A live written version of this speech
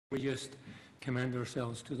We just commend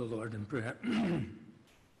ourselves to the Lord in prayer.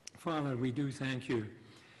 Father, we do thank you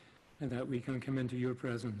that we can come into your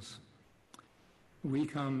presence. We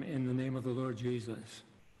come in the name of the Lord Jesus,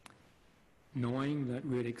 knowing that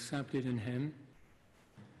we are accepted in him.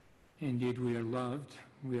 Indeed, we are loved.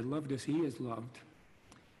 We are loved as he is loved.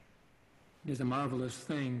 It is a marvelous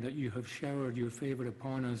thing that you have showered your favor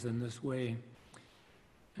upon us in this way.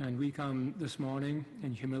 And we come this morning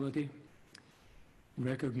in humility,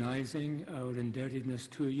 recognizing our indebtedness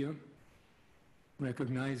to you,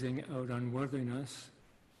 recognizing our unworthiness,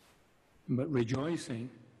 but rejoicing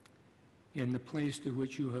in the place to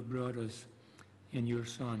which you have brought us in your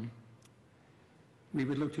Son. We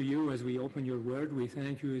would look to you as we open your word. We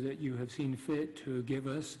thank you that you have seen fit to give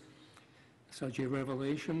us such a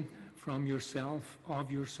revelation from yourself, of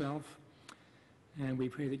yourself. And we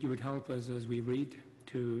pray that you would help us as we read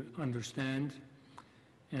to understand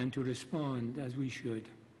and to respond as we should.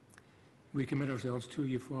 We commit ourselves to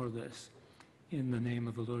you for this in the name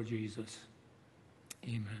of the Lord Jesus.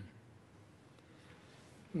 Amen.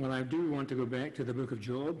 Well, I do want to go back to the book of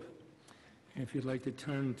Job. If you'd like to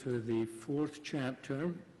turn to the 4th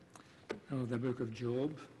chapter of the book of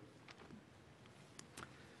Job.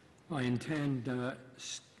 I intend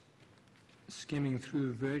skimming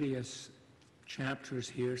through various chapters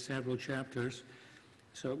here, several chapters,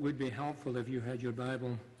 so it would be helpful if you had your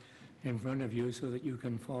Bible in front of you so that you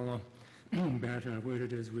can follow better where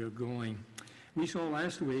it is we're going. We saw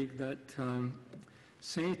last week that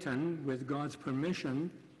Satan, with God's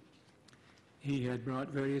permission, he had brought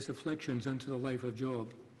various afflictions into the life of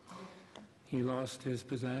Job. He lost his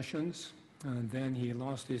possessions, and then he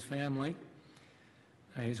lost his family.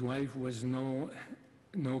 His wife was no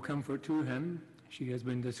comfort to him. She has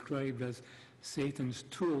been described as Satan's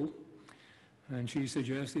tool, and she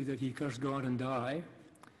suggested that he curse God and die.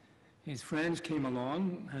 His friends came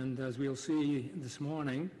along, and as we'll see this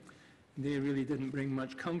morning, they really didn't bring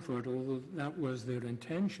much comfort, although that was their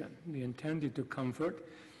intention. They intended to comfort,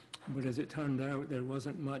 but as it turned out, there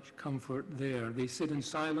wasn't much comfort there. They sit in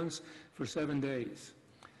silence for 7 days.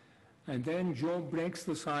 And then Job breaks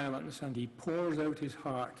the silence, and he pours out his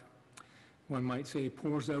heart. One might say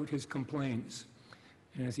pours out his complaints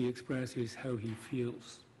as he expresses how he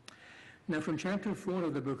feels. Now, from chapter 4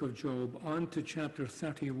 of the book of Job on to chapter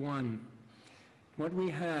 31, what we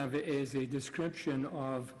have is a description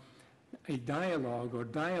of a dialogue or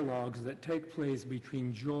dialogues that take place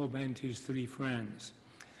between Job and his 3 friends.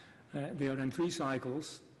 They are in 3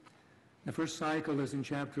 cycles. The first cycle is in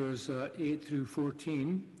chapters 8 through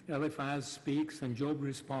 14. Eliphaz speaks and Job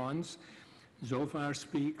responds. Zophar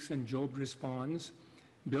speaks and Job responds.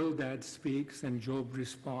 Bildad speaks and Job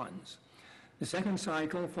responds. The second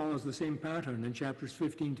cycle follows the same pattern in chapters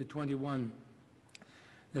 15 to 21.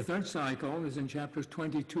 The third cycle is in chapters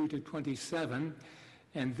 22 to 27,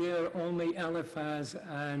 and there only Eliphaz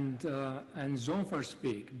and Zophar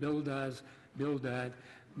speak. Bildad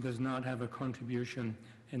does not have a contribution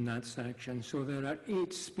in that section. So there are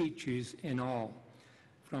 8 speeches in all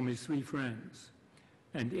from his 3 friends,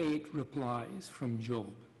 and 8 replies from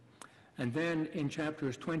Job. And then in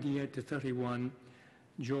chapters 28 to 31,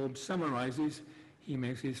 Job summarizes. He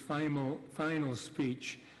makes his final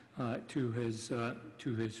speech to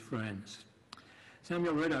his friends.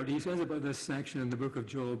 Samuel Ridout, he says about this section in the book of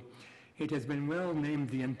Job, it has been well named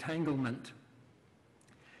the entanglement,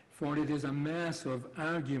 for it is a mass of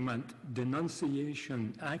argument,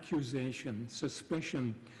 denunciation, accusation,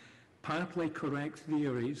 suspicion, partly correct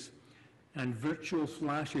theories, and virtual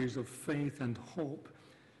flashes of faith and hope,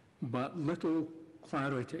 but little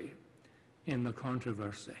clarity in the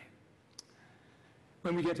controversy.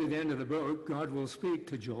 When we get to the end of the book, God will speak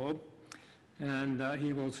to Job, and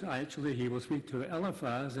he will speak to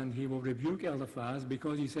Eliphaz, and he will rebuke Eliphaz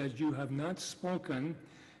because he says, "You have not spoken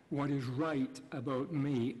what is right about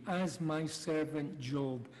me, as my servant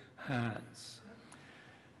Job has."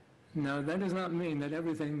 Now, that does not mean that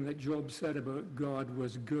everything that Job said about God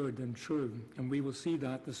was good and true, and we will see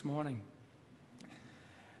that this morning.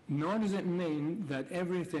 Nor does it mean that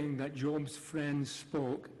everything that Job's friends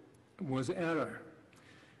spoke was error,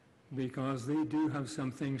 because they do have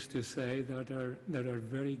some things to say that are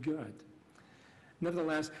very good.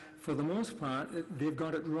 Nevertheless, for the most part, they've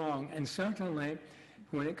got it wrong, and certainly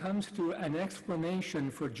when it comes to an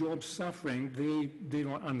explanation for Job's suffering, they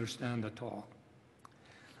don't understand at all.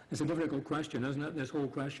 It's a difficult question, isn't it? This whole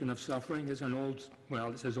question of suffering is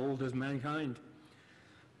it's as old as mankind.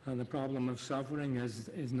 And the problem of suffering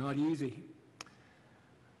is not easy.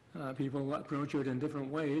 People approach it in different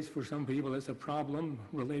ways. For some people, it's a problem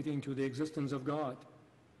relating to the existence of God.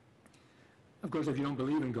 Of course, if you don't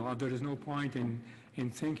believe in God, there is no point in in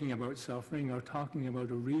thinking about suffering or talking about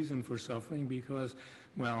a reason for suffering because,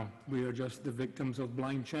 well, we are just the victims of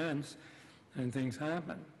blind chance and things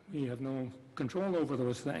happen. We have no control over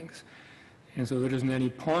those things. And so there isn't any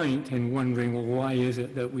point in wondering, well, why is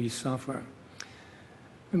it that we suffer?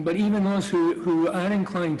 But even those who are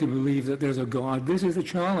inclined to believe that there's a God, this is a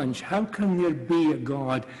challenge. How can there be a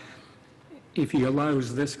God if he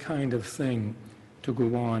allows this kind of thing to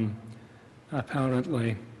go on,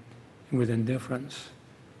 apparently, with indifference?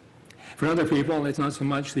 For other people, it's not so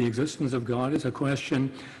much the existence of God, it's a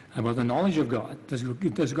question about the knowledge of God.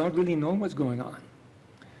 Does God really know what's going on?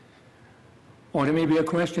 Or it may be a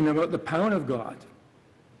question about the power of God.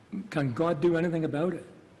 Can God do anything about it?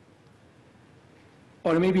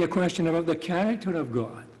 Or it may be a question about the character of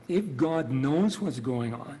God. If God knows what's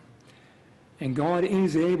going on, and God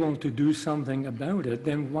is able to do something about it,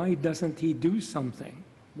 then why doesn't he do something?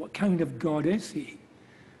 What kind of God is he?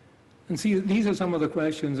 And see, these are some of the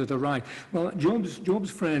questions that arise. Well, Job's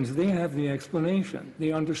friends, they have the explanation.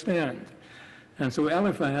 They understand. And so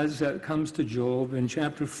Eliphaz comes to Job in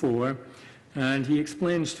chapter 4, and he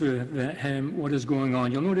explains to him what is going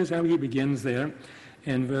on. You'll notice how he begins there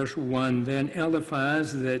in verse 1. Then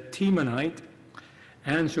Eliphaz the Temanite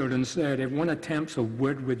answered and said, if one attempts a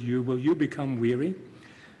word with you, will you become weary?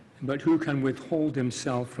 But who can withhold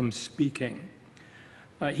himself from speaking?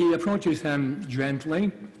 He approaches him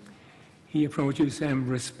gently. He approaches him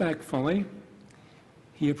respectfully.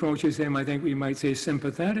 He approaches him, I think we might say,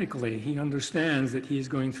 sympathetically. He understands that he's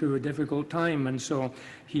going through a difficult time, and so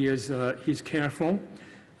he's careful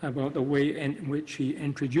about the way in which he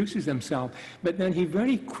introduces himself. But then he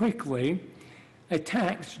very quickly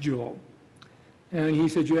attacks Job. And he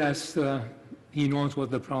suggests he knows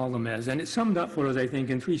what the problem is. And it's summed up for us, I think,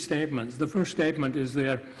 in 3 statements. The first statement is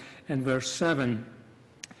there in verse 7.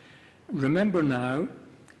 Remember now,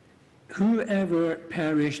 whoever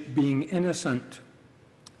perished being innocent,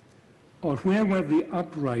 or where were the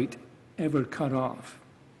upright ever cut off,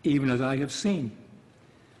 even as I have seen?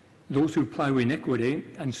 Those who plough iniquity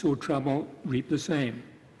and sow trouble reap the same.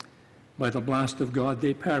 By the blast of God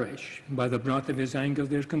they perish. By the breath of his anger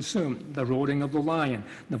they're consumed. The roaring of the lion,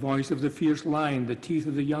 the voice of the fierce lion, the teeth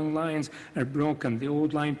of the young lions are broken. The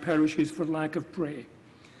old lion perishes for lack of prey.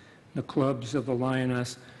 The clubs of the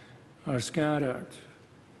lioness are scattered.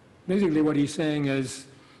 Basically what he's saying is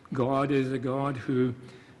God is a God who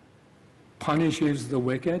punishes the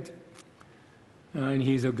wicked, and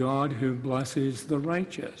he's a God who blesses the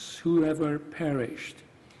righteous. Whoever perished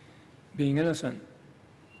being innocent.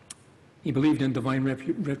 He believed in divine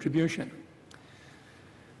retribution.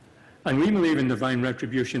 And we believe in divine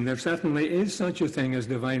retribution. There certainly is such a thing as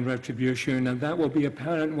divine retribution, and that will be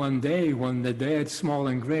apparent one day when the dead, small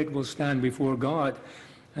and great, will stand before God,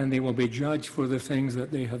 and they will be judged for the things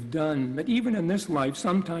that they have done. But even in this life,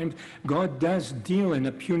 sometimes God does deal in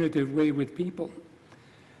a punitive way with people.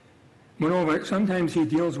 Moreover, sometimes he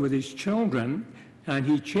deals with his children, and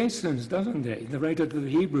he chastens, doesn't he? The writer to the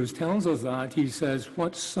Hebrews tells us that. He says,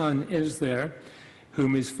 what son is there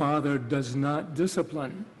whom his father does not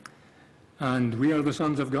discipline? And we are the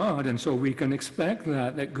sons of God, and so we can expect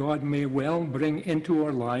that God may well bring into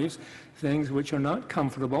our lives things which are not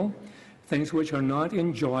comfortable, things which are not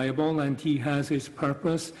enjoyable, and he has his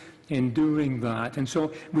purpose in doing that. And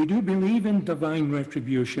so we do believe in divine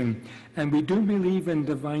retribution, and we do believe in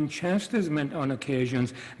divine chastisement on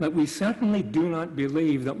occasions, but we certainly do not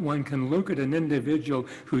believe that one can look at an individual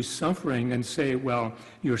who's suffering and say, well,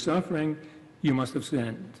 you're suffering, you must have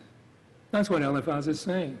sinned. That's what Eliphaz is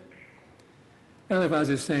saying. Eliphaz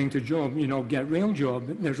is saying to Job, get real,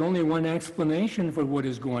 Job. There's only one explanation for what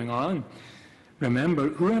is going on. Remember,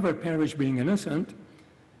 whoever perished being innocent,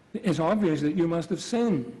 it's obvious that you must have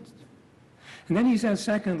sinned. And then he says,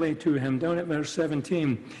 secondly, to him, down at verse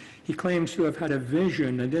 17, he claims to have had a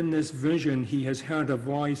vision, and in this vision he has heard a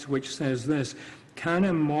voice which says this, can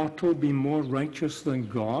a mortal be more righteous than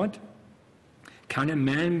God? Can a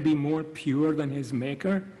man be more pure than his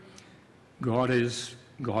Maker? God is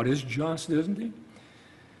just, isn't he?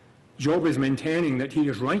 Job is maintaining that he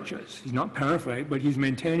is righteous. He's not perfect, but he's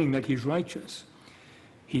maintaining that he's righteous.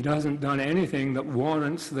 He hasn't done anything that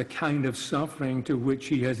warrants the kind of suffering to which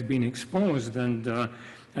he has been exposed. And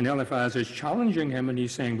Eliphaz is challenging him, and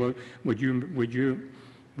he's saying, well, wouldn't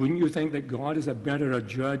you think that God is a better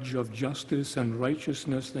judge of justice and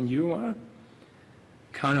righteousness than you are?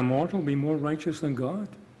 Can a mortal be more righteous than God?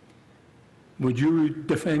 Would you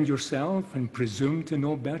defend yourself and presume to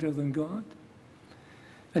know better than God?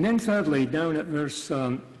 And then thirdly, down at verse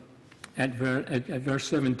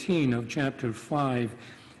 17 of chapter 5,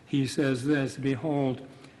 he says this, behold,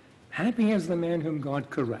 happy is the man whom God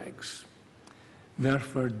corrects.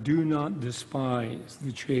 Therefore, do not despise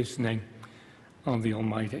the chastening of the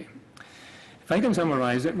Almighty. If I can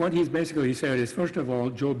summarize it, what he's basically said is, first of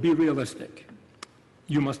all, Job, be realistic.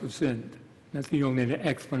 You must have sinned. That's the only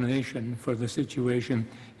explanation for the situation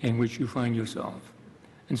in which you find yourself.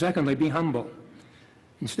 And secondly, be humble.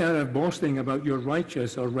 Instead of boasting about your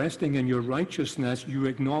righteousness or resting in your righteousness, you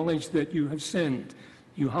acknowledge that you have sinned.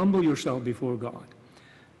 You humble yourself before God.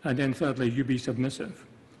 And then thirdly, you be submissive.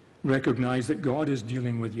 Recognize that God is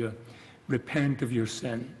dealing with you. Repent of your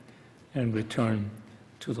sin and return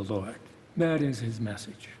to the Lord. That is his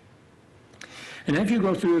message. And if you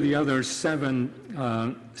go through the other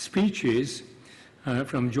 7 speeches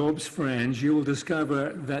from Job's friends, you will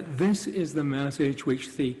discover that this is the message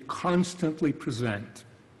which they constantly present.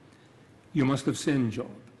 You must have sinned,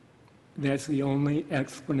 Job. That's the only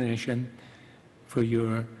explanation for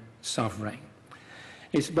your suffering.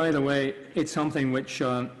 It's, by the way, it's something which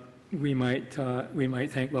we might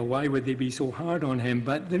think, well, why would they be so hard on him?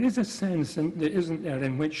 But there is a sense, isn't there,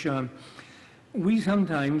 in which we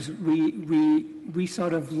sometimes we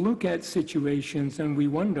sort of look at situations and we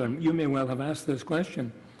wonder. You may well have asked this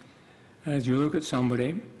question as you look at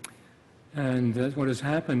somebody, and that's what has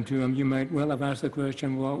happened to him. You might well have asked the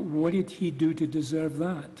question, well, what did he do to deserve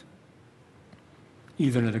that?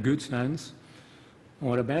 Either in a good sense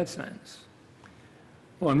or a bad sense.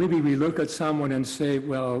 Or maybe we look at someone and say,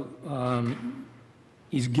 well,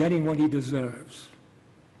 he's getting what he deserves.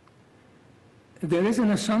 There is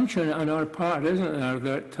an assumption on our part, isn't there,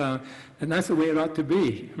 that and that's the way it ought to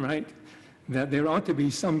be, right? That there ought to be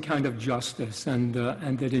some kind of justice, and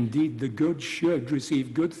that indeed the good should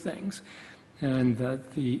receive good things, and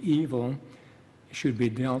that the evil should be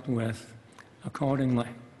dealt with accordingly.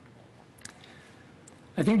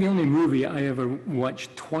 I think the only movie I ever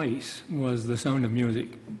watched twice was The Sound of Music.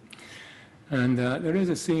 And there is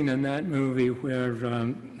a scene in that movie where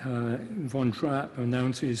Von Trapp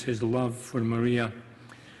announces his love for Maria.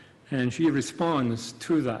 And she responds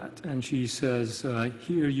to that. And she says,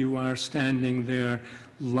 here you are standing there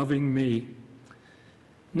loving me.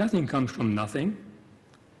 Nothing comes from nothing.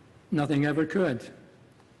 Nothing ever could.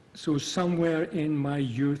 So somewhere in my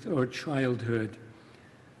youth or childhood,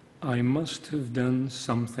 I must have done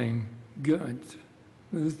something good.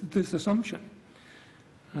 This assumption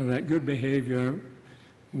that good behavior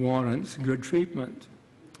warrants good treatment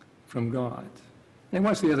from God. And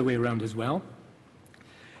what's the other way around as well?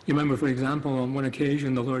 You remember, for example, on one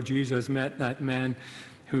occasion the Lord Jesus met that man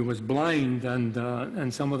who was blind,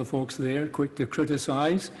 and some of the folks there, quick to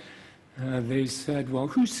criticize, they said, well,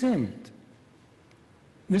 who sinned?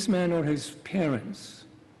 This man or his parents,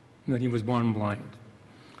 that he was born blind?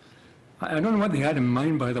 I don't know what they had in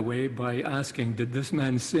mind, by the way, by asking, did this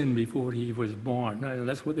man sin before he was born?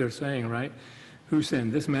 That's what they're saying, right? Who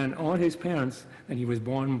sinned? This man or his parents, and he was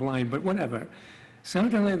born blind, but whatever.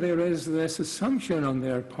 Certainly there is this assumption on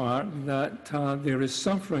their part that there is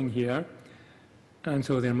suffering here, and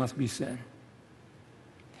so there must be sin.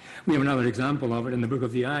 We have another example of it in the book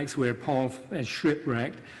of the Acts, where Paul is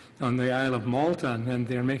shipwrecked on the Isle of Malta, and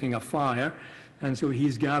they're making a fire. And so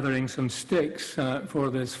he's gathering some sticks for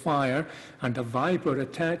this fire, and a viper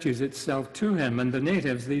attaches itself to him. And the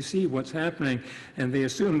natives, they see what's happening, and they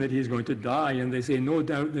assume that he's going to die. And they say, no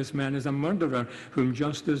doubt this man is a murderer whom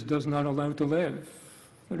justice does not allow to live.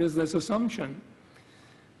 There is this assumption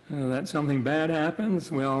that something bad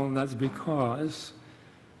happens. Well, that's because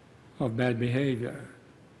of bad behavior.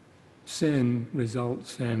 Sin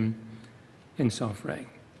results in suffering.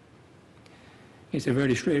 It's a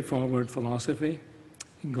very straightforward philosophy.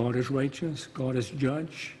 God is righteous. God is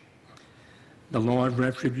judge. The law of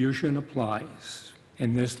retribution applies.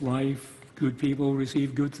 In this life, good people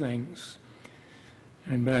receive good things,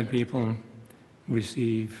 and bad people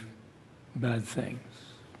receive bad things.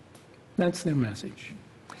 That's their message.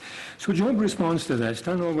 So Job responds to this.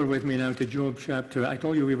 Turn over with me now to Job chapter. I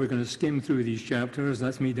told you we were going to skim through these chapters.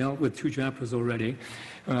 That's me dealt with 2 chapters already.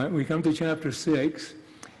 We come to chapter 6.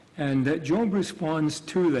 And Job responds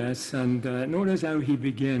to this, and notice how he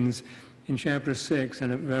begins in chapter 6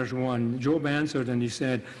 and at verse 1. Job answered and he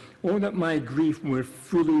said, oh, that my grief were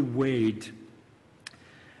fully weighed,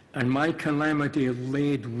 and my calamity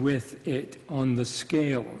laid with it on the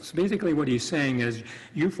scales. Basically what he's saying is,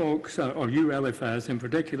 you folks, or you Eliphaz in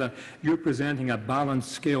particular, you're presenting a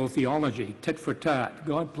balanced scale theology, tit for tat.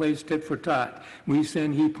 God plays tit for tat. We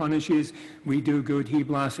sin, he punishes. We do good, he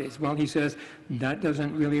blesses. Well, he says, that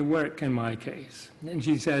doesn't really work in my case. And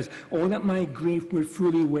she says, oh, that my grief were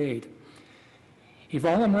fully weighed. If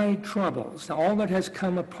all of my troubles, all that has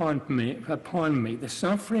come upon me, the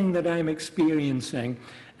suffering that I'm experiencing,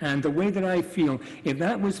 and the way that I feel, if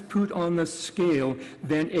that was put on the scale,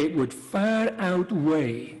 then it would far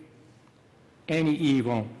outweigh any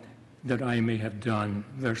evil that I may have done.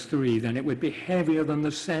 Verse 3, then it would be heavier than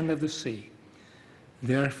the sand of the sea.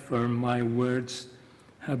 Therefore my words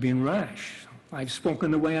have been rash. I've spoken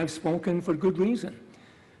the way I've spoken for good reason.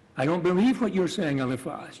 I don't believe what you're saying,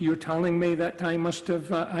 Eliphaz. You're telling me that I must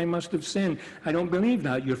have sinned. I don't believe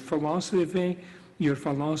that. Your philosophy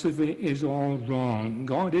is all wrong.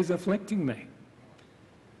 God is afflicting me.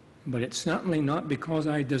 But it's certainly not because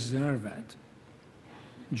I deserve it.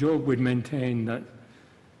 Job would maintain that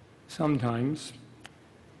sometimes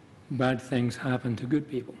bad things happen to good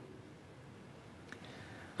people.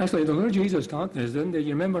 Actually, the Lord Jesus taught this, didn't he? You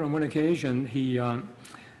remember on one occasion he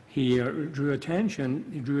drew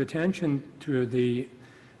attention to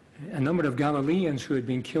a number of Galileans who had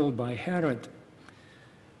been killed by Herod.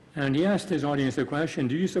 And he asked his audience the question,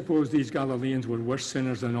 do you suppose these Galileans were worse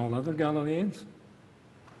sinners than all other Galileans?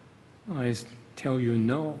 I tell you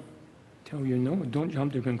no. Don't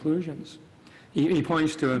jump to conclusions. He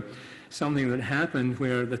points to something that happened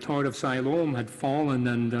where the Tower of Siloam had fallen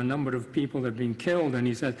and a number of people had been killed. And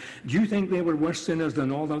he said, do you think they were worse sinners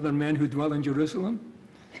than all other men who dwell in Jerusalem?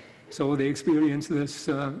 So they experienced this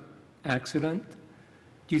accident.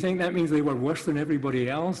 Do you think that means they were worse than everybody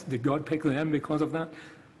else? Did God pick them because of that?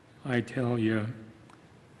 I tell you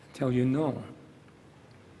no.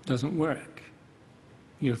 Doesn't work.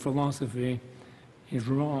 Your philosophy is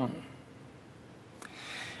wrong.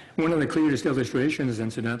 One of the clearest illustrations,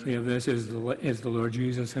 incidentally, of this is the Lord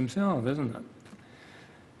Jesus himself, isn't it?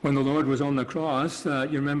 When the Lord was on the cross, you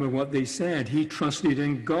remember what they said. He trusted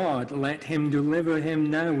in God. Let him deliver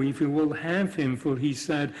him now if you will have him, for he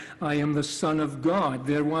said, I am the Son of God.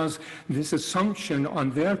 There was this assumption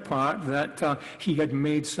on their part that he had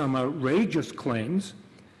made some outrageous claims,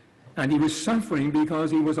 and he was suffering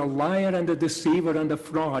because he was a liar and a deceiver and a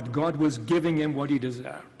fraud. God was giving him what he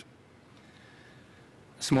deserved.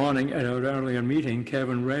 This morning at our earlier meeting,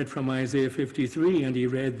 Kevin read from Isaiah 53, and he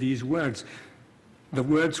read these words. The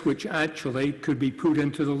words which actually could be put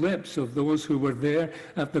into the lips of those who were there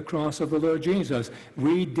at the cross of the Lord Jesus.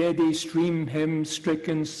 We did esteem him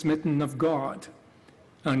stricken, smitten of God,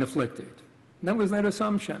 and afflicted. That was their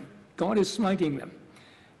assumption. God is smiting them.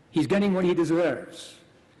 He's getting what he deserves.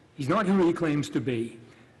 He's not who he claims to be.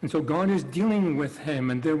 And so God is dealing with him.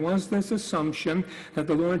 And there was this assumption that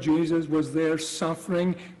the Lord Jesus was there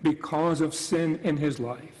suffering because of sin in his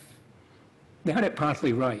life. They had it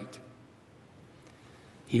partly right.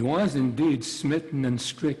 He was indeed smitten and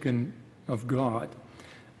stricken of God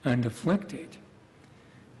and afflicted.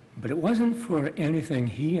 But it wasn't for anything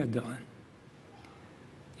he had done.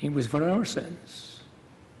 It was for our sins.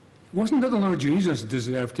 It wasn't that the Lord Jesus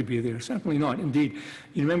deserved to be there. Certainly not. Indeed,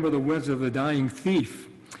 you remember the words of the dying thief.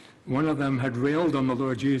 One of them had railed on the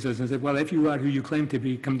Lord Jesus and said, well, if you are who you claim to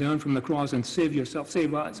be, come down from the cross and save yourself,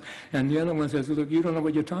 save us. And the other one says, look, you don't know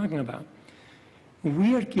what you're talking about.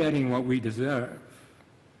 We are getting what we deserve.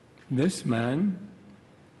 This man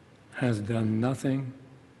has done nothing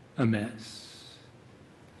amiss.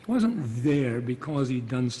 He wasn't there because he'd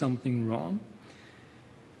done something wrong.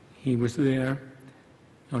 He was there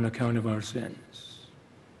on account of our sins.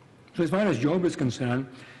 So as far as Job is concerned,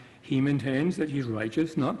 he maintains that he's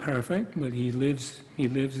righteous, not perfect, but he lives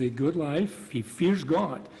a good life. He fears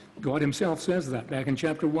God. God himself says that back in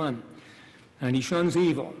chapter 1. And he shuns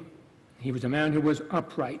evil. He was a man who was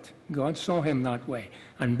upright. God saw him that way,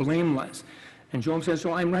 and blameless. And Job says,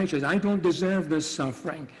 so I'm righteous. I don't deserve this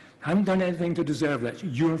suffering. I haven't done anything to deserve this.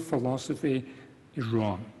 Your philosophy is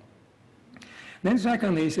wrong. Then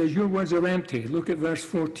secondly, he says, your words are empty. Look at verse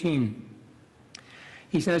 14.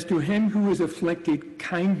 He says, to him who is afflicted,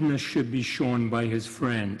 kindness should be shown by his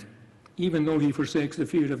friend, even though he forsakes the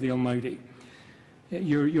fear of the Almighty.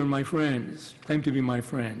 You're my friends. Claim to be my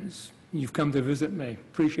friends. You've come to visit me.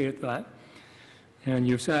 Appreciate that. And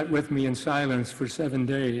you've sat with me in silence for 7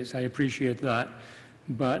 days. I appreciate that.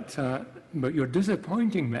 But you're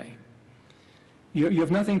disappointing me. You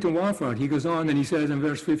have nothing to offer. He goes on and he says in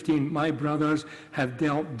verse 15, my brothers have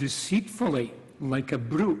dealt deceitfully like a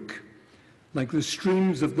brook, like the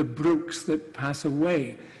streams of the brooks that pass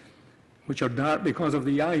away, which are dark because of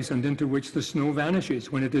the ice and into which the snow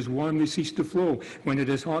vanishes. When it is warm, they cease to flow. When it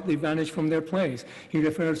is hot, they vanish from their place. He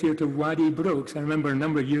refers here to wadi brooks. I remember a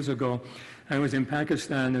number of years ago, I was in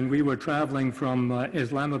Pakistan and we were traveling from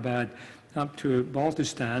Islamabad up to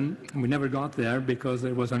Baltistan, and we never got there because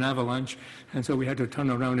there was an avalanche, and so we had to turn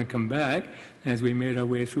around and come back as we made our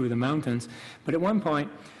way through the mountains. But at one point,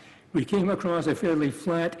 we came across a fairly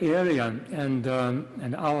flat area, and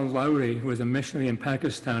Alan Lowry, who was a missionary in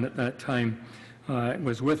Pakistan at that time,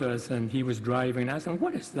 was with us, and he was driving. I said,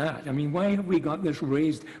 "What is that? I mean, why have we got this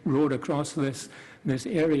raised road across this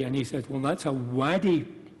area?" And he said, "Well, that's a wadi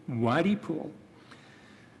pool.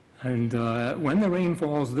 And when the rain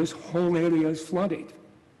falls, this whole area is flooded.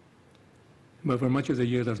 But for much of the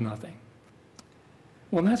year, there's nothing."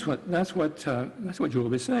 Well, that's what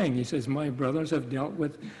Job is saying. He says, "My brothers have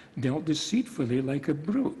dealt deceitfully like a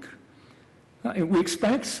brook." We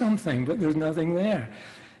expect something, but there's nothing there.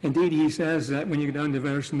 Indeed, he says that when you get down to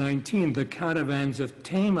verse 19, the caravans of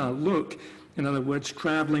Tema look, in other words,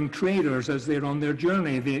 traveling traders as they're on their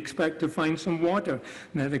journey. They expect to find some water.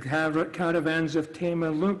 Now, the caravans of Tema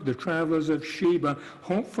look, the travelers of Sheba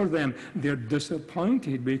hope for them. They're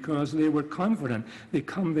disappointed because they were confident. They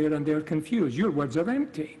come there and they're confused. Your words are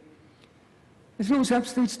empty. There's no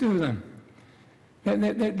substance to them. They're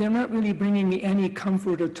not really bringing me any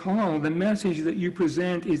comfort at all. The message that you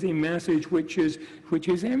present is a message which is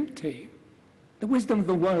empty. The wisdom of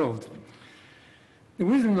the world. The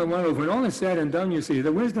wisdom of the world, when all is said and done, you see,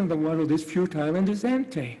 the wisdom of the world is futile and is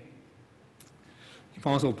empty. The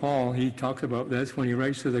Apostle Paul, he talks about this when he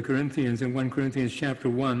writes to the Corinthians in 1 Corinthians chapter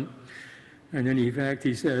 1. And in fact,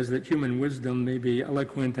 he says that human wisdom may be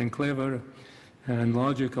eloquent and clever and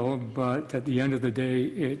logical, but at the end of the day,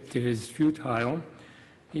 it is futile.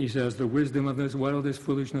 He says the wisdom of this world is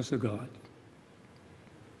foolishness to God.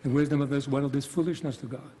 The wisdom of this world is foolishness to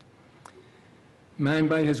God. Man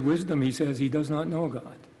by his wisdom, he says, he does not know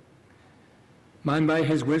God. Man by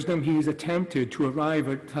his wisdom, he has attempted to arrive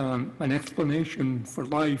at an explanation for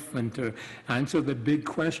life and to answer the big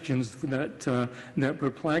questions that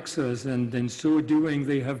perplex us. And in so doing,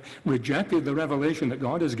 they have rejected the revelation that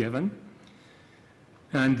God has given.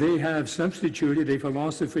 And they have substituted a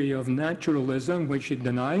philosophy of naturalism, which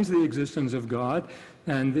denies the existence of God,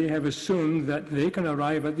 and they have assumed that they can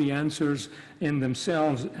arrive at the answers in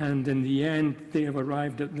themselves, and in the end, they have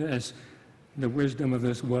arrived at this. The wisdom of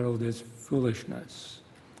this world is foolishness.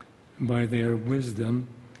 By their wisdom,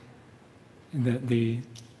 that they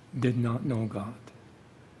did not know God.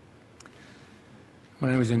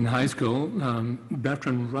 When I was in high school,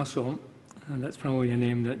 Bertrand Russell, and that's probably a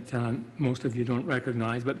name that most of you don't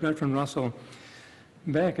recognize, but Bertrand Russell,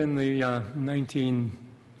 back in the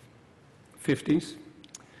 1950s,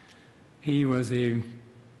 he was a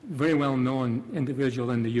very well-known individual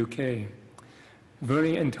in the UK,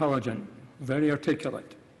 very intelligent, very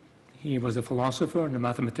articulate. He was a philosopher and a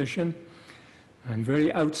mathematician, and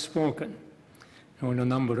very outspoken on a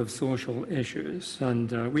number of social issues.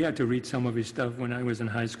 And we had to read some of his stuff when I was in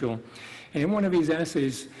high school. And in one of his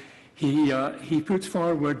essays, he puts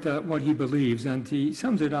forward what he believes, and he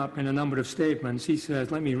sums it up in a number of statements. He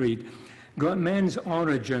says, let me read, "God, man's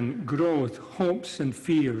origin, growth, hopes and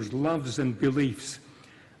fears, loves and beliefs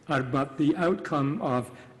are but the outcome of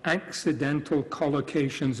accidental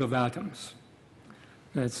collocations of atoms."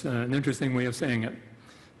 That's an interesting way of saying it.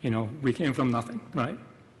 You know, we came from nothing, right?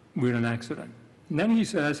 We're an accident. And then he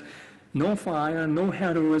says, "No fire, no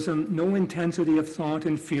heroism, no intensity of thought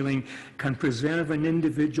and feeling can preserve an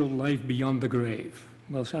individual life beyond the grave."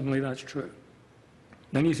 Well, certainly that's true.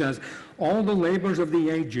 Then he says, "All the labors of the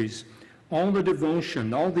ages, all the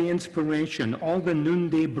devotion, all the inspiration, all the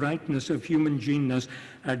noonday brightness of human genius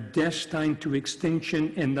are destined to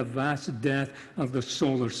extinction in the vast death of the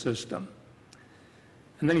solar system."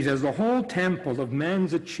 And then he says, "The whole temple of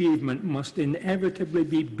man's achievement must inevitably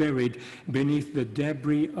be buried beneath the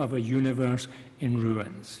debris of a universe in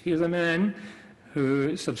ruins." Here's a man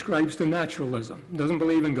who subscribes to naturalism, doesn't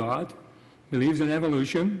believe in God, believes in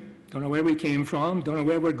evolution, don't know where we came from, don't know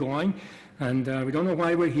where we're going, and we don't know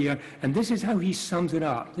why we're here. And this is how he sums it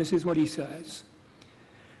up. This is what he says.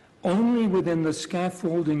 "Only within the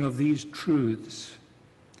scaffolding of these truths,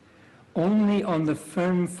 only on the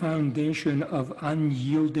firm foundation of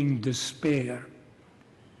unyielding despair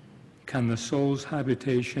can the soul's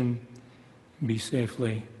habitation be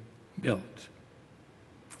safely built."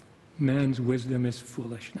 Man's wisdom is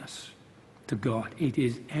foolishness to God. It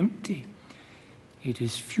is empty. It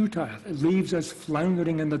is futile. It leaves us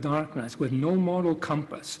floundering in the darkness with no moral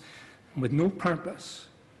compass, with no purpose,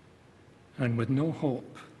 and with no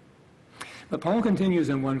hope. But Paul continues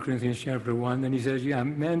in 1 Corinthians chapter 1, and he says, yeah,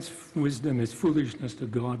 man's wisdom is foolishness to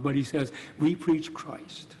God, but he says, we preach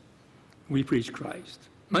Christ. We preach Christ.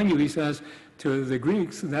 Mind you, he says, to the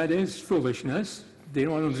Greeks, that is foolishness. They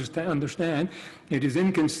don't understand. It is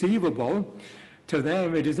inconceivable. To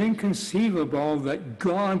them, it is inconceivable that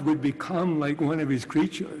God would become like one of his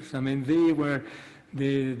creatures. I mean, they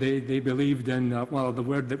believed in, well, the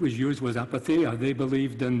word that was used was apatheia. They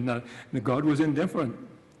believed in that God was indifferent.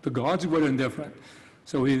 The gods were indifferent.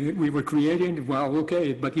 So we were created, well,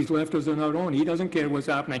 okay, but he's left us on our own. He doesn't care what's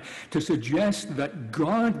happening. To suggest that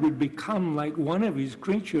God would become like one of his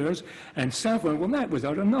creatures and suffer, well, that was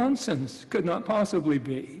utter nonsense. Could not possibly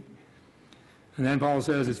be. And then Paul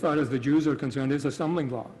says, as far as the Jews are concerned, it's a stumbling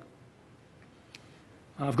block.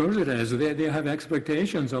 Of course it is. They have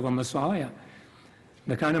expectations of a Messiah.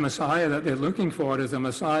 The kind of Messiah that they're looking for is a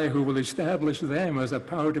Messiah who will establish them as a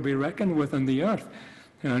power to be reckoned with on the earth,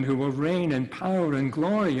 and who will reign in power and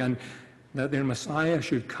glory, and that their Messiah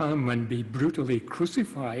should come and be brutally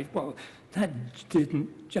crucified. Well, that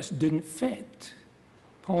just didn't fit.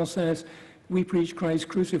 Paul says, we preach Christ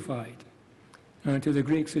crucified. To the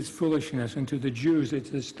Greeks it's foolishness, and to the Jews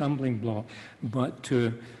it's a stumbling block. But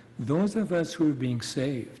to those of us who are being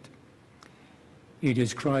saved, it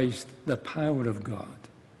is Christ, the power of God,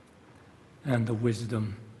 and the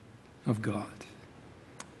wisdom of God.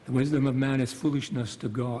 The wisdom of man is foolishness to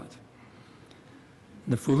God.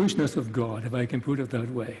 The foolishness of God, if I can put it that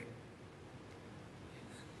way,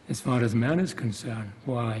 as far as man is concerned,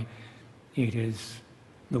 why? It is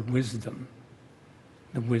the wisdom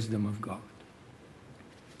of God.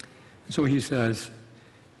 So he says,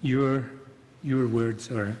 your words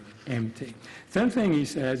are empty. Third thing he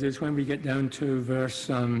says is when we get down to verse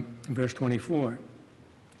 24.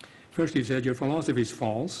 First he said, your philosophy is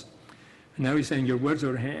false. And now he's saying, your words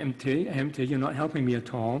are empty, you're not helping me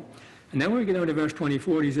at all. And then when we get down to verse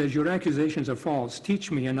 24, he says, your accusations are false.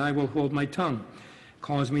 Teach me, and I will hold my tongue.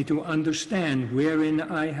 Cause me to understand wherein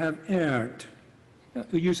I have erred.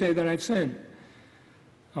 You say that I've sinned.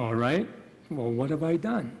 All right. Well, what have I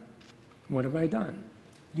done? What have I done?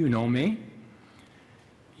 You know me.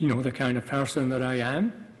 You know the kind of person that I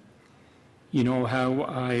am. You know how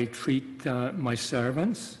I treat my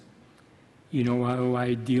servants. You know how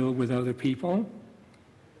I deal with other people.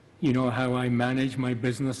 You know how I manage my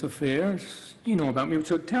business affairs. You know about me.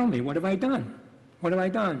 So tell me, what have I done? What have I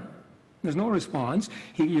done? There's no response.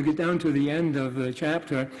 You get down to the end of the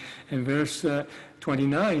chapter in verse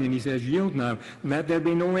 29, and he says, yield now, let there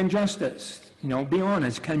be no injustice. Be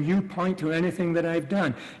honest. Can you point to anything that I've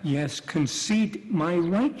done? Yes, concede my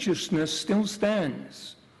righteousness still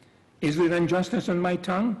stands. Is there injustice on my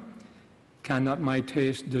tongue? Cannot my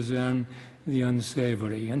taste discern the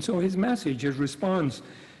unsavory? And so his message, his response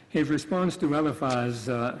to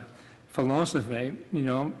Eliphaz's philosophy,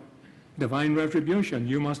 divine retribution.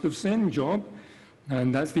 You must have sinned, Job.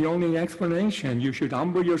 And that's the only explanation. You should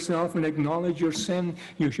humble yourself and acknowledge your sin.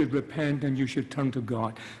 You should repent and you should turn to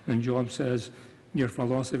God. And Job says, your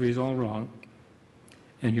philosophy is all wrong,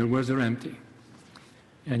 and your words are empty,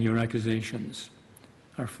 and your accusations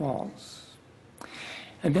are false.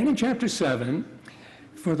 And then in chapter 7,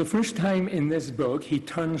 for the first time in this book, he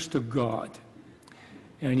turns to God.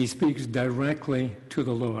 And he speaks directly to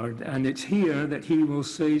the Lord. And it's here that he will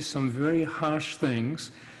say some very harsh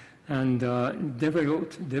things, and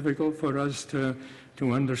difficult for us to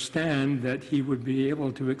understand that he would be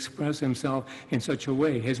able to express himself in such a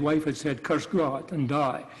way. His wife had said, curse God and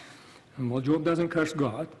die. And well, Job doesn't curse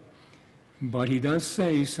God, but he does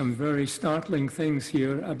say some very startling things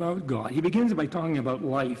here about God. He begins by talking about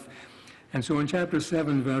life. And so in chapter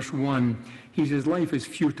 7, verse 1, he says, life is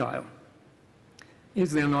futile.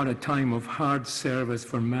 Is there not a time of hard service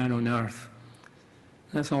for man on earth?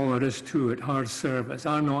 That's all there is to it, hard service.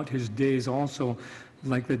 Are not his days also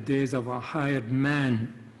like the days of a hired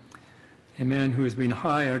man? A man who has been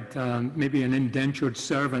hired, maybe an indentured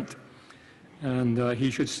servant, and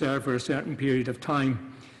he should serve for a certain period of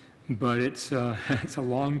time, but it's a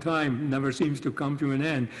long time, never seems to come to an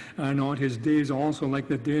end. Are not his days also like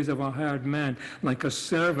the days of a hired man, like a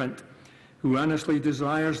servant who earnestly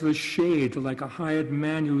desires the shade, like a hired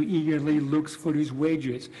man who eagerly looks for his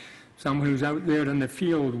wages? Someone who's out there in the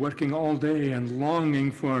field working all day and longing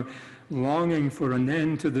for an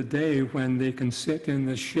end to the day when they can sit in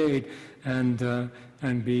the shade and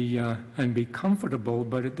be comfortable,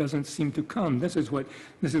 but it doesn't seem to come. This is what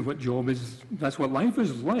Job is. That's what life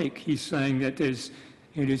is like. He's saying that it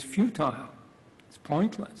is futile. It's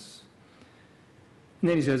pointless. And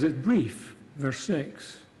then he says it's brief. Verse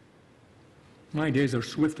 6. My days are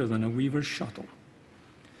swifter than a weaver's shuttle,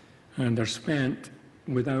 and they're spent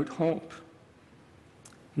without hope.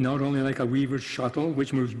 Not only like a weaver's shuttle,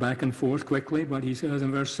 which moves back and forth quickly, but he says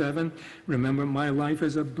in verse 7, remember, my life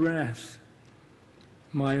is a breath.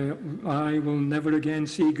 My eye will never again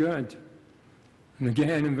see good. And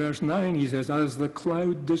again in verse 9, he says, as the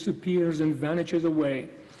cloud disappears and vanishes away,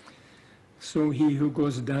 so he who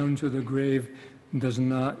goes down to the grave does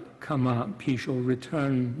not come up. He shall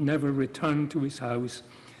never return to his house,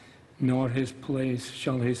 nor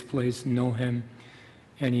shall his place know him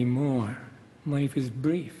anymore. Life is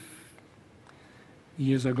brief.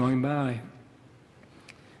 Years are going by.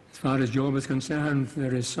 As far as Job is concerned,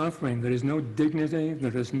 there is suffering. There is no dignity.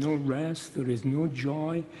 There is no rest. There is no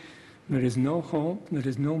joy. There is no hope. There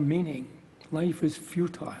is no meaning. Life is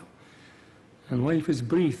futile. And life is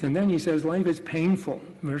brief. And then he says, life is painful.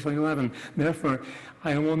 Verse 11, therefore,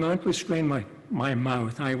 I will not restrain my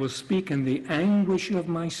mouth. I will speak in the anguish of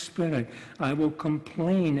my spirit. I will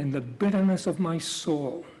complain in the bitterness of my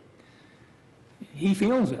soul. He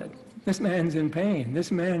feels it. This man's in pain.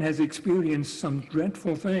 This man has experienced some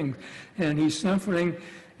dreadful things. And he's suffering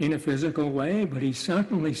in a physical way, but he's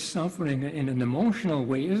certainly suffering in an emotional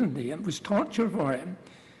way, isn't he? It was torture for him,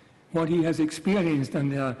 what he has experienced,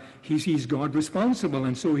 and he sees God responsible.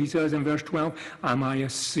 And so he says in verse 12, am I a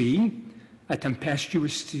sea, a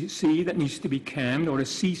tempestuous sea that needs to be calmed, or a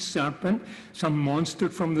sea serpent, some monster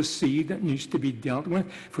from the sea that needs to be dealt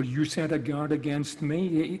with? For you set a guard against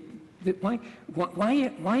me. Why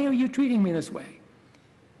are you treating me this way?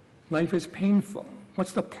 Life is painful.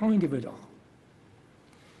 What's the point of it all?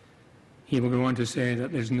 He will go on to say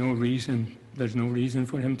that there's no reason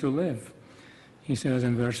for him to live. He says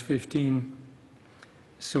in verse 15,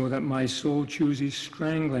 so that my soul chooses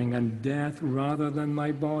strangling and death rather than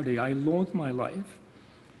my body. I loathe my life.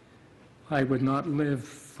 I would not live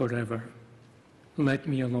forever. Let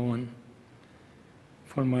me alone,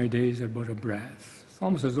 for my days are but a breath. It's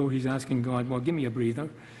almost as though he's asking God, well, give me a breather.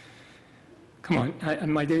 Come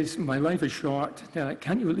on, my life is short.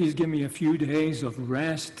 Can't you at least give me a few days of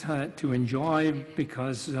rest to enjoy,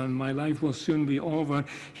 because my life will soon be over.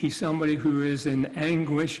 He's somebody who is in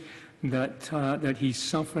anguish that he's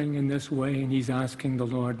suffering in this way, and he's asking the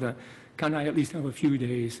Lord, can I at least have a few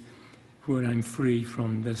days where I'm free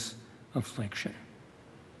from this affliction?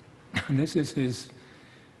 And this is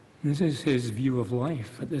his view of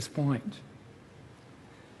life at this point.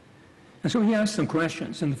 And so he asks some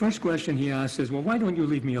questions. And the first question he asks is, well, why don't you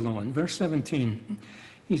leave me alone? Verse 17,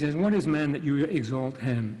 he says, what is man that you exalt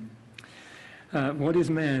him? What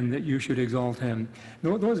is man that you should exalt him?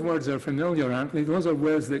 Those words are familiar, aren't they? Those are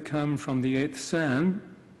words that come from the 8th Psalm.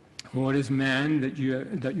 What is man that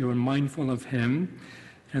you are mindful of him,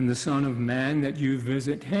 and the Son of Man that you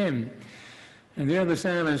visit him? And there the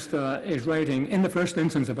psalmist is writing in the first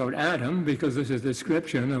instance about Adam, because this is a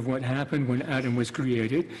description of what happened when Adam was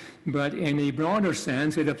created. But in a broader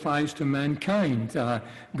sense, it applies to mankind.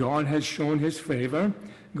 God has shown his favor.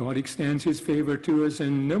 God extends his favor to us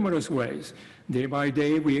in numerous ways. Day by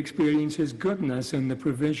day, we experience his goodness and the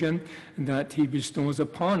provision that he bestows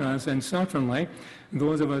upon us. And certainly,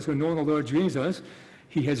 those of us who know the Lord Jesus,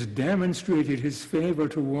 he has demonstrated his favor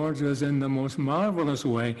towards us in the most marvelous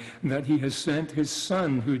way, that he has sent his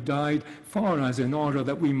Son who died for us in order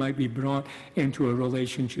that we might be brought into a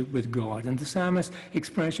relationship with God. And the psalmist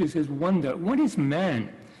expresses his wonder. What is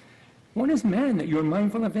man? What is man that you're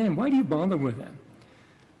mindful of him? Why do you bother with him?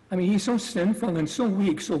 I mean, he's so sinful and so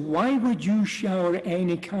weak, so why would you shower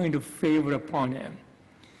any kind of favor upon him?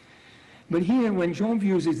 But here, when Job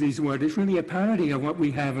uses these words, it's really a parody of what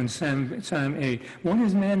we have in Psalm 8. What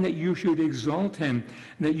is man that you should exalt him,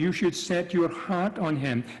 that you should set your heart on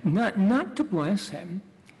him, not to bless him?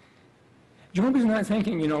 Job is not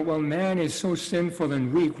thinking, well, man is so sinful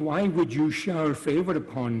and weak, why would you shower favor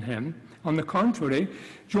upon him? On the contrary,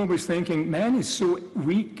 Job is thinking, man is so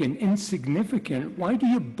weak and insignificant, why do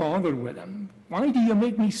you bother with him? Why do you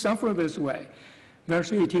make me suffer this way?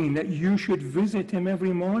 Verse 18, that you should visit him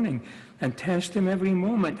every morning and test him every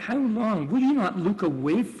moment. How long? Will you not look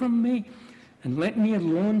away from me and let me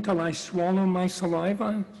alone till I swallow my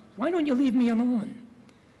saliva? Why don't you leave me alone?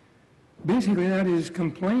 Basically, that is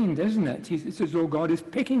complaint, isn't it? It's as though God is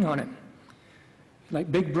picking on him,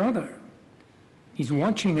 like Big Brother. He's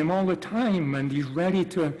watching him all the time, and he's ready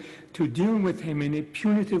to deal with him in a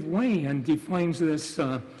punitive way, and he finds this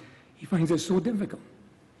so difficult.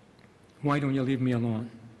 Why don't you leave me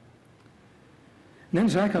alone? And then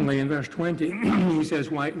secondly, in verse 20, he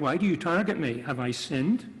says, why do you target me? Have I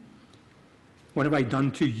sinned? What have I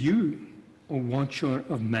done to you, O watcher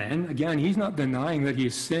of man? Again, he's not denying that he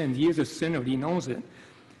has sinned. He is a sinner. He knows it.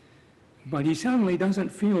 But he certainly doesn't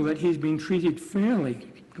feel that he's being treated fairly.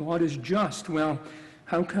 God is just. Well,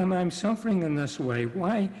 how come I'm suffering in this way?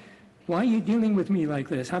 Why are you dealing with me like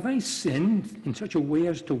this? Have I sinned in such a way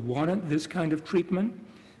as to warrant this kind of treatment?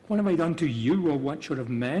 What have I done to you, O watcher of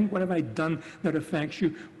men? What have I done that affects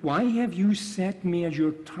you? Why have you set me as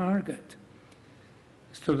your target,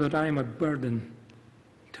 so that I am a burden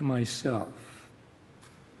to myself?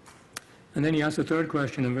 And then he asks the third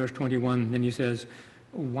question in verse 21, and he says,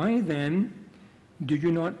 why then do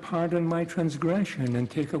you not pardon my transgression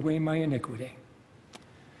and take away my iniquity?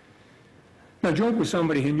 Now, Job was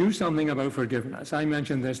somebody who knew something about forgiveness. I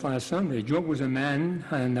mentioned this last Sunday. Job was a man,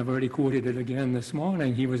 and I've already quoted it again this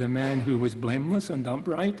morning, he was a man who was blameless and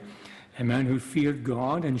upright, a man who feared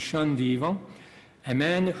God and shunned evil, a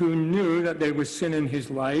man who knew that there was sin in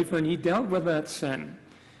his life, and he dealt with that sin.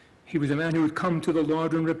 He was a man who would come to the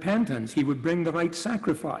Lord in repentance. He would bring the right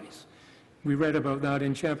sacrifice. We read about that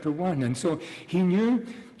in chapter 1. And so he knew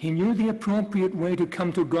the appropriate way to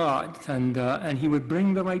come to God, and he would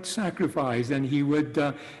bring the right sacrifice, and he would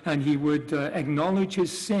acknowledge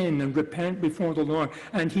his sin and repent before the Lord,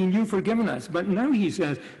 and he knew forgiveness. But now he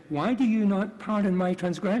says, why do you not pardon my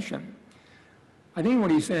transgression? I think what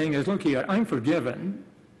he's saying is, look here, I'm forgiven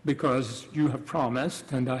because you have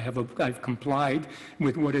promised, and I've complied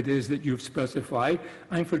with what it is that you've specified.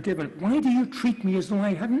 I'm forgiven. Why do you treat me as though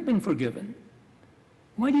I hadn't been forgiven?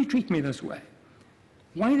 Why do you treat me this way?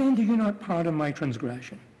 Why then do you not pardon my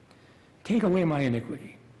transgression? Take away my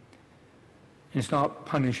iniquity and stop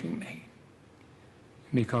punishing me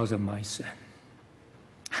because of my sin.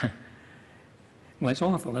 Well, it's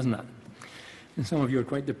awful, isn't it? And some of you are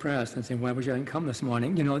quite depressed and saying, why would you didn't come this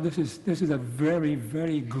morning? You know, this is a very,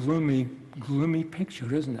 very gloomy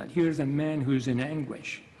picture, isn't it? Here's a man who's in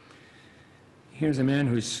anguish. Here's a man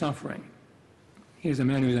who's suffering. Here's a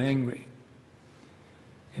man who's angry.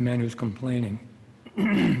 A man who's complaining.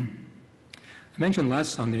 I mentioned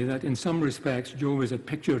last Sunday that in some respects, Job is a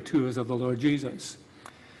picture to us of the Lord Jesus.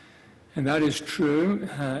 And that is true,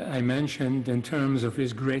 I mentioned, in terms of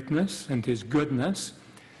his greatness and his goodness,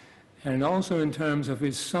 and also in terms of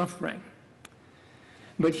his suffering.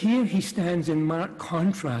 But here he stands in marked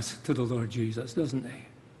contrast to the Lord Jesus, doesn't he?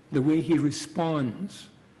 The way he responds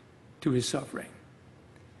to his suffering,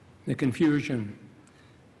 the confusion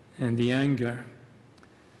and the anger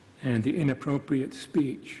and the inappropriate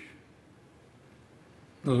speech.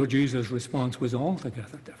 The Lord Jesus' response was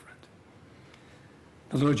altogether different.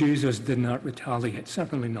 The Lord Jesus did not retaliate,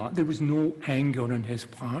 certainly not. There was no anger on his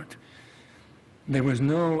part. There was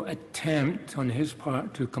no attempt on his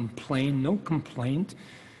part to complain, no complaint,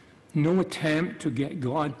 no attempt to get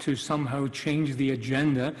God to somehow change the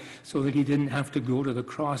agenda so that he didn't have to go to the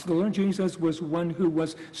cross. The Lord Jesus was one who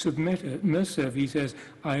was submissive. He says,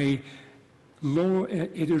 Lo,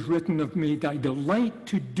 it is written of me, I delight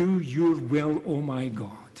to do your will, O my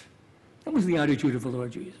God. That was the attitude of the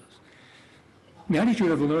Lord Jesus. The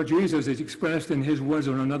attitude of the Lord Jesus is expressed in his words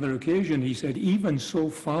on another occasion. He said, even so,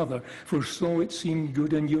 Father, for so it seemed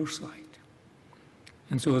good in your sight.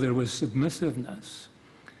 And so there was submissiveness,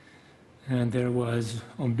 and there was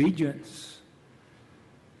obedience,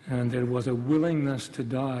 and there was a willingness to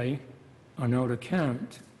die on our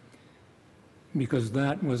account, because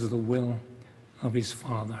that was the will of his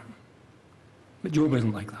Father. But Job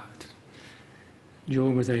isn't like that.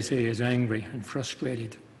 Job, as I say, is angry and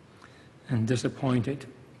frustrated and disappointed,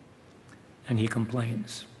 and he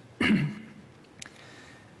complains.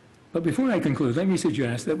 But before I conclude, let me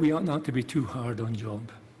suggest that we ought not to be too hard on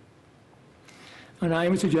Job. And I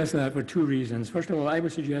would suggest that for two reasons. First of all, I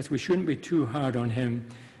would suggest we shouldn't be too hard on him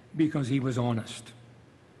because he was honest.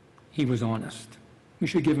 He was honest. We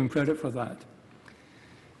should give him credit for that.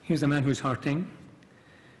 Here's a man who's hurting.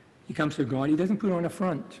 He comes to God. He doesn't put on a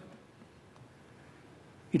front.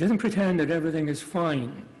 He doesn't pretend that everything is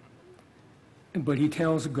fine. But he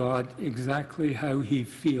tells God exactly how he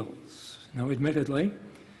feels. Now, admittedly,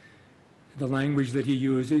 the language that he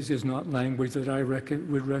uses is not language that I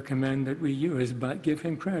would recommend that we use, but give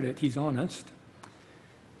him credit. He's honest.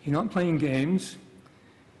 He's not playing games.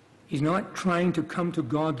 He's not trying to come to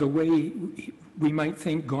God the way we might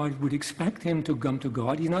think God would expect him to come to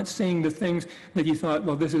God. He's not saying the things that he thought,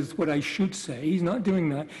 well, this is what I should say. He's not doing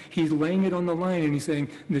that. He's laying it on the line, and he's saying,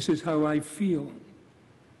 this is how I feel.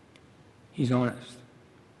 He's honest.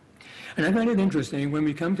 And I find it interesting when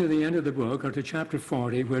we come to the end of the book, or to chapter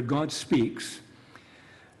 40, where God speaks,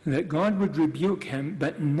 that God would rebuke him,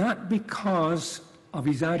 but not because of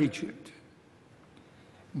his attitude.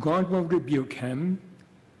 God will rebuke him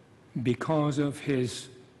because of his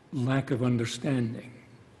lack of understanding.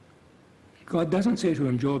 God doesn't say to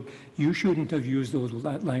him, Job, you shouldn't have used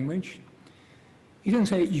that language. He doesn't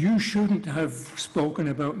say, you shouldn't have spoken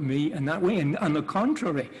about me in that way. And on the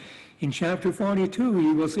contrary, in chapter 42, he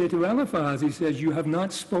will say to Eliphaz, he says, you have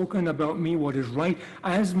not spoken about me what is right,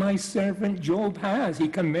 as my servant Job has. He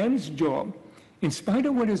commends Job, in spite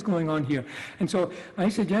of what is going on here. And so I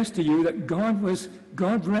suggest to you that God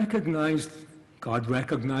recognized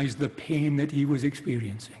the pain that he was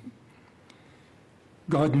experiencing.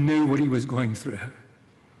 God knew what he was going through.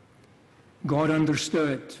 God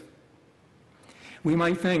understood. We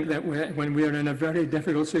might think that when we're in a very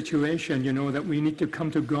difficult situation, that we need to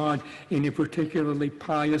come to God in a particularly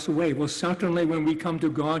pious way. Well, certainly when we come to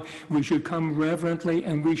God, we should come reverently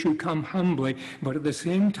and we should come humbly. But at the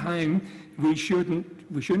same time, we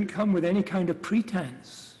shouldn't come with any kind of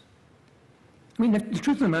pretense. I mean, the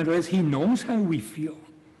truth of the matter is, He knows how we feel.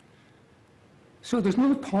 So there's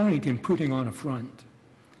no point in putting on a front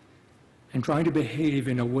and trying to behave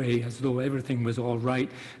in a way as though everything was all right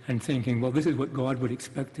and thinking, well, this is what God would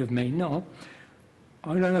expect of me. No,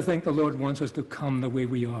 I rather think the Lord wants us to come the way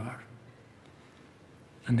we are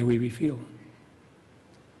and the way we feel,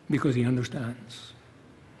 because He understands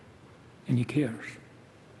and He cares.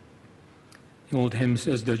 The old hymn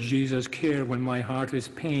says, does Jesus care when my heart is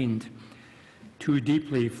pained too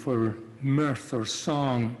deeply for mirth or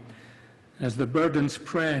song? As the burdens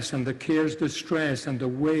press and the cares distress and the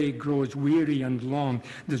way grows weary and long,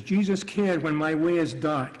 does Jesus care when my way is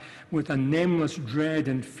dark with a nameless dread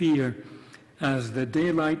and fear? As the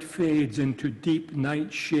daylight fades into deep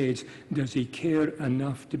night shades, does He care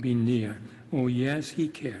enough to be near? Oh yes, He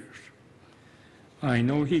cares. I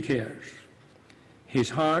know He cares. His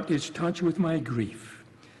heart is touched with my grief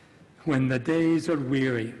when the days are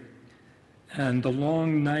weary and the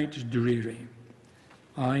long nights dreary.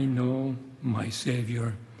 I know my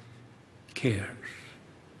Savior cares.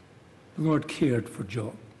 The Lord cared for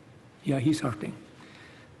Job. Yeah, he's hurting.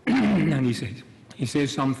 And he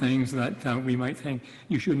says some things that we might think,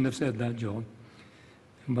 you shouldn't have said that, Job.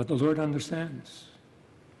 But the Lord understands.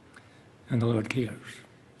 And the Lord cares.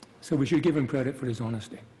 So we should give Him credit for His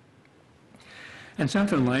honesty. And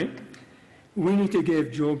certainly, we need to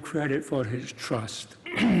give Job credit for his trust.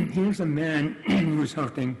 Here's a man who's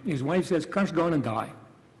hurting. His wife says, curse God and die.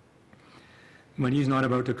 When he's not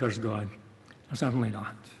about to curse God. Certainly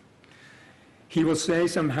not. He will say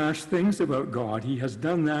some harsh things about God. He has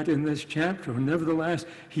done that in this chapter. Nevertheless,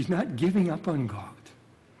 he's not giving up on God.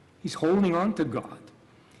 He's holding on to God.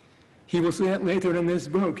 He will say it later in this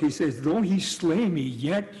book. He says, though He slay me,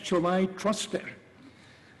 yet shall I trust Him.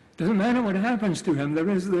 Doesn't matter what happens to him, there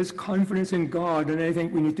is this confidence in God, and I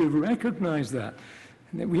think we need to recognize that.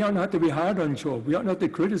 We ought not to be hard on Job. We ought not to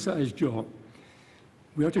criticize Job.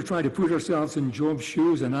 We ought to try to put ourselves in Job's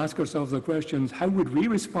shoes and ask ourselves the questions, how would we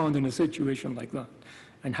respond in a situation like that?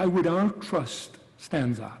 And how would our trust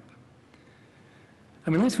stand up?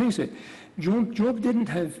 I mean, let's face it, Job didn't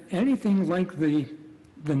have anything like the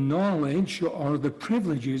knowledge or the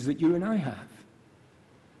privileges that you and I have.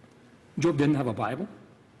 Job didn't have a Bible,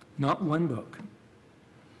 not one book.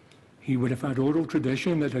 He would have had oral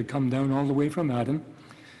tradition that had come down all the way from Adam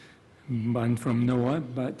and from Noah,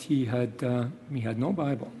 but he had no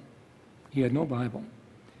Bible. He had no Bible.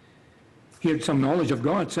 He had some knowledge of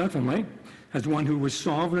God, certainly, as one who was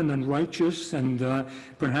sovereign and righteous, and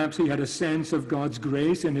perhaps he had a sense of God's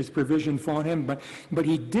grace and His provision for him, but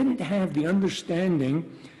he didn't have the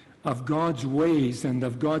understanding of God's ways and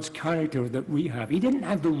of God's character that we have. He didn't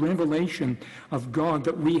have the revelation of God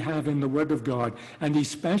that we have in the Word of God, and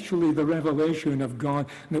especially the revelation of God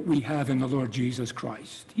that we have in the Lord Jesus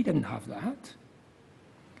Christ. He didn't have that.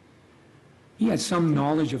 He had some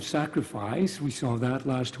knowledge of sacrifice. We saw that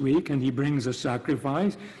last week, and he brings a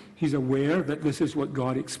sacrifice. He's aware that this is what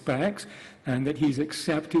God expects and that he's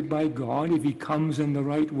accepted by God if he comes in the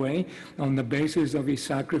right way on the basis of his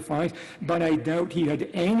sacrifice. But I doubt he had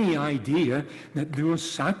any idea that those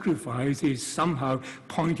sacrifices somehow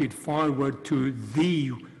pointed forward to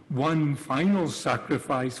the one final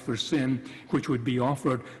sacrifice for sin, which would be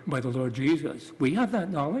offered by the Lord Jesus. We have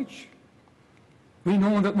that knowledge. We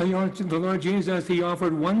know that the Lord Jesus, he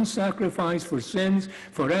offered one sacrifice for sins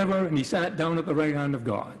forever, and he sat down at the right hand of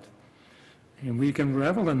God. And we can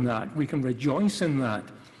revel in that. We can rejoice in that,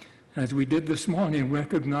 as we did this morning,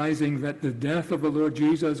 recognizing that the death of the Lord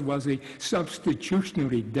Jesus was a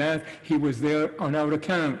substitutionary death. He was there on our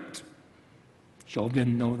account. Job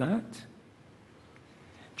didn't know that.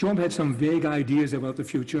 Job had some vague ideas about the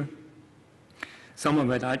future. Some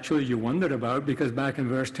of it actually you wonder about, because back in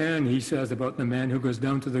verse 10 he says about the man who goes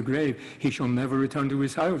down to the grave, he shall never return to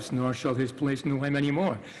his house, nor shall his place know him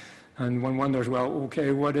anymore. And one wonders, well,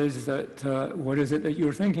 okay, what is it that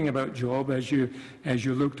you're thinking about, Job, as you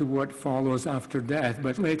look to what follows after death?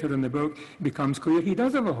 But later in the book it becomes clear he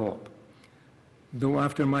does have a hope. Though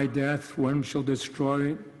after my death worms shall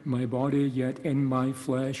destroy my body, yet in my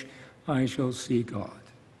flesh I shall see God.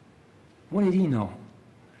 What did he know?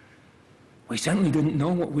 We certainly didn't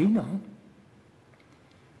know what we know.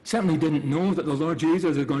 Certainly didn't know that the Lord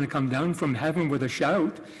Jesus is going to come down from heaven with a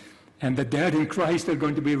shout And the dead in Christ are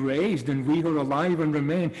going to be raised, and we who are alive and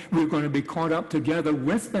remain, we're going to be caught up together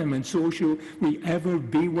with them, and so shall we ever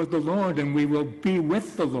be with the Lord, and we will be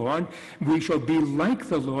with the Lord. We shall be like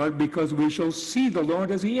the Lord, because we shall see the Lord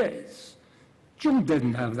as he is. Job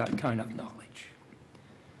didn't have that kind of knowledge,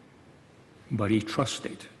 but he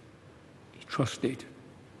trusted. He trusted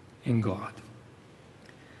in God.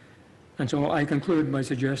 And so I conclude by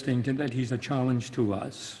suggesting that he's a challenge to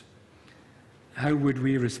us. How would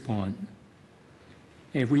we respond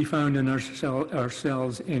if we found in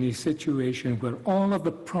ourselves any situation where all of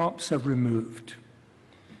the props are removed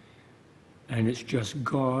and it's just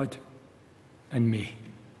God and me?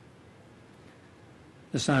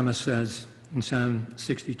 The psalmist says in Psalm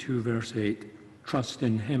 62, verse 8, "Trust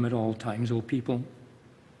in him at all times, O people.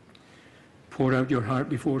 Pour out your heart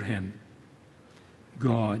before him.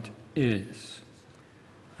 God is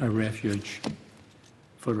a refuge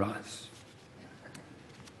for us."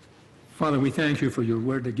 Father, we thank you for your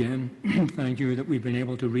word again. Thank you that we've been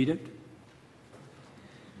able to read it.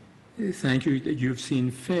 Thank you that you've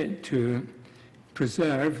seen fit to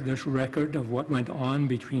preserve this record of what went on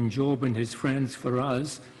between Job and his friends for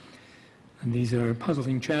us. And these are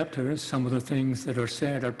puzzling chapters. Some of the things that are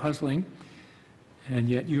said are puzzling. And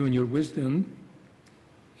yet you in your wisdom,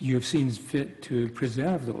 you have seen fit to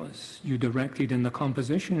preserve those. You directed in the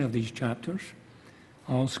composition of these chapters.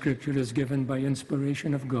 All Scripture is given by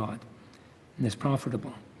inspiration of God and is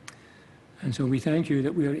profitable. And so we thank you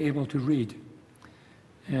that we are able to read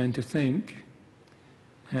and to think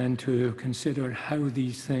and to consider how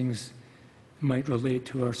these things might relate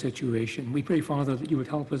to our situation. We pray, Father, that you would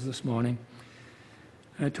help us this morning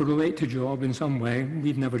to relate to Job in some way.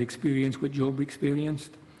 We've never experienced what Job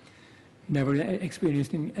experienced, never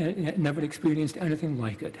experienced anything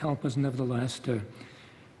like it. Help us nevertheless to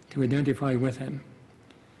identify with him,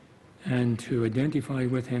 and to identify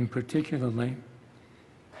with him particularly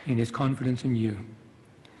in his confidence in you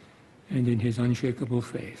and in his unshakable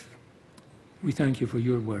faith. We thank you for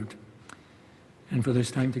your word and for this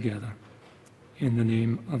time together. In the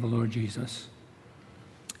name of the Lord Jesus,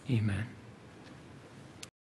 amen.